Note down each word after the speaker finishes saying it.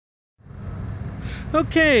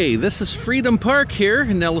Okay, this is Freedom Park here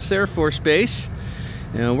in Nellis Air Force Base.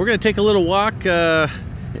 And we're going to take a little walk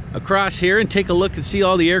across here and take a look and see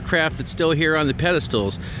all the aircraft that's still here on the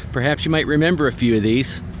pedestals. Perhaps you might remember a few of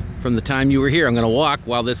these from the time you were here. I'm going to walk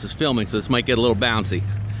while this is filming, so this might get a little bouncy.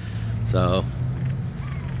 So,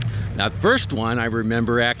 that first one I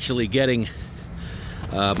remember actually getting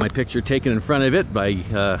my picture taken in front of it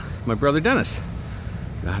by my brother Dennis.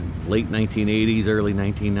 God, late 1980s, early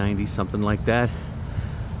 1990s, something like that.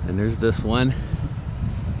 And there's this one.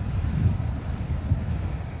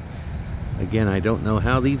 Again, I don't know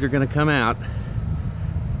how these are going to come out.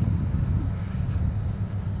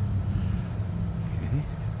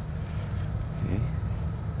 Okay.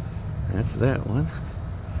 That's that one.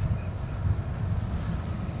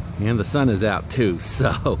 And the sun is out too,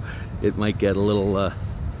 so it might get a little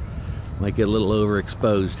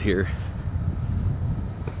overexposed here.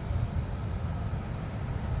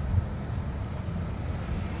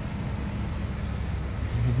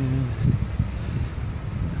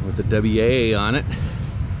 With the WA on it.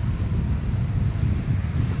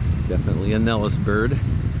 Definitely a Nellis bird,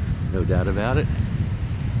 no doubt about it.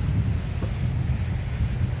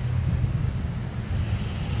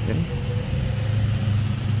 Okay.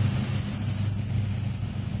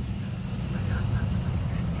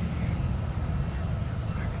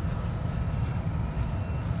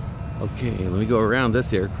 Okay, let me go around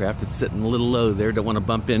this aircraft. It's sitting a little low there, don't want to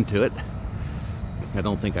bump into it. I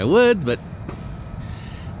don't think I would, but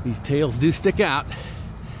these tails do stick out.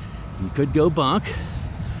 You could go bonk.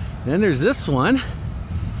 Then there's this one,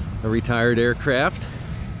 a retired aircraft.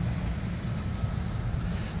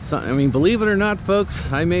 So, I mean, believe it or not, folks,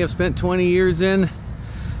 I may have spent 20 years in,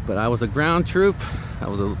 but I was a ground troop. I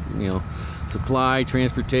was a, supply,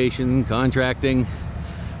 transportation, contracting,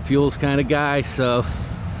 fuels kind of guy, so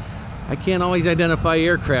I can't always identify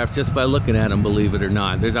aircraft just by looking at them, believe it or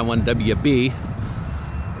not. There's that one WB.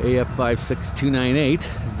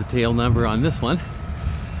 AF56298 is the tail number on this one.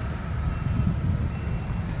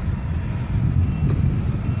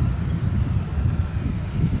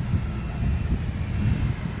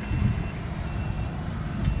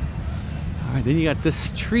 Alright, then you got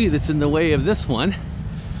this tree that's in the way of this one.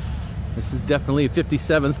 This is definitely a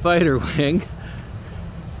 57th fighter wing.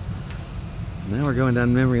 Now we're going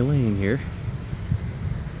down memory lane here.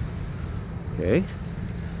 Okay.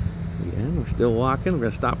 Again, we're still walking. We're going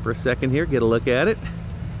to stop for a second here, get a look at it.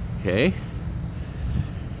 Okay.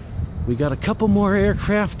 We got a couple more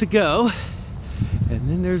aircraft to go. And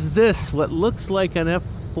then there's this, what looks like an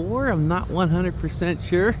F4. I'm not 100%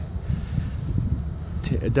 sure.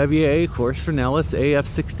 WA, of course, for Nellis.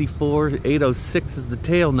 AF64806 is the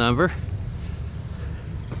tail number.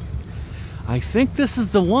 I think this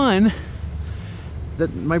is the one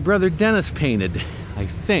that my brother Dennis painted. I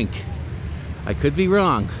think. I could be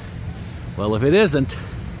wrong. Well, if it isn't,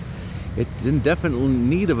 it's in definite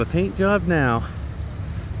need of a paint job now.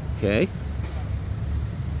 Okay.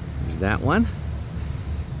 There's that one.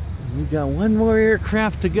 We've got one more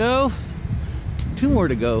aircraft to go. Two more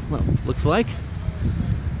to go, well, looks like.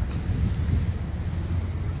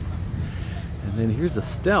 And then here's a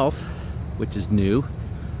Stealth, which is new.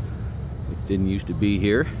 It didn't used to be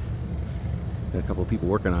here. Got a couple of people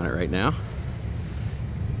working on it right now.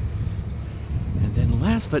 And then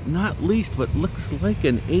last but not least, what looks like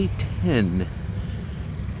an A-10.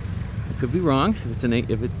 I could be wrong. If it's an A,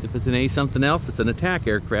 if it's an A something else, it's an attack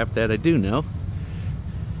aircraft, that I do know.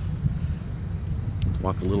 Let's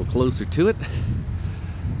walk a little closer to it.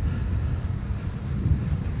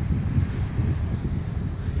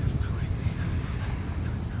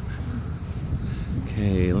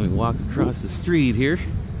 Okay, let me walk across the street here.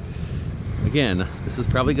 Again, this is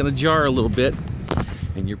probably going to jar a little bit.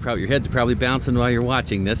 And your head's probably bouncing while you're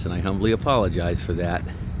watching this, and I humbly apologize for that.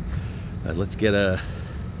 But let's get a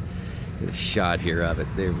shot here of it.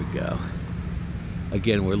 There we go.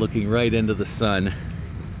 Again, we're looking right into the sun.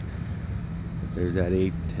 There's that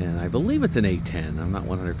A-10. I believe it's an A-10. I'm not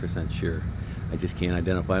 100% sure. I just can't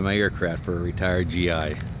identify my aircraft for a retired GI.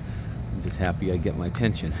 I'm just happy I get my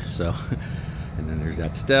pension. So, and then there's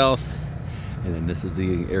that Stealth. And then this is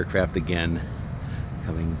the aircraft again.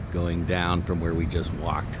 Going down from where we just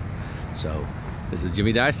walked. So this is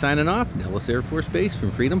Jimmy Dye signing off, Nellis Air Force Base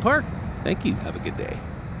from Freedom Park. Thank you. Have a good day.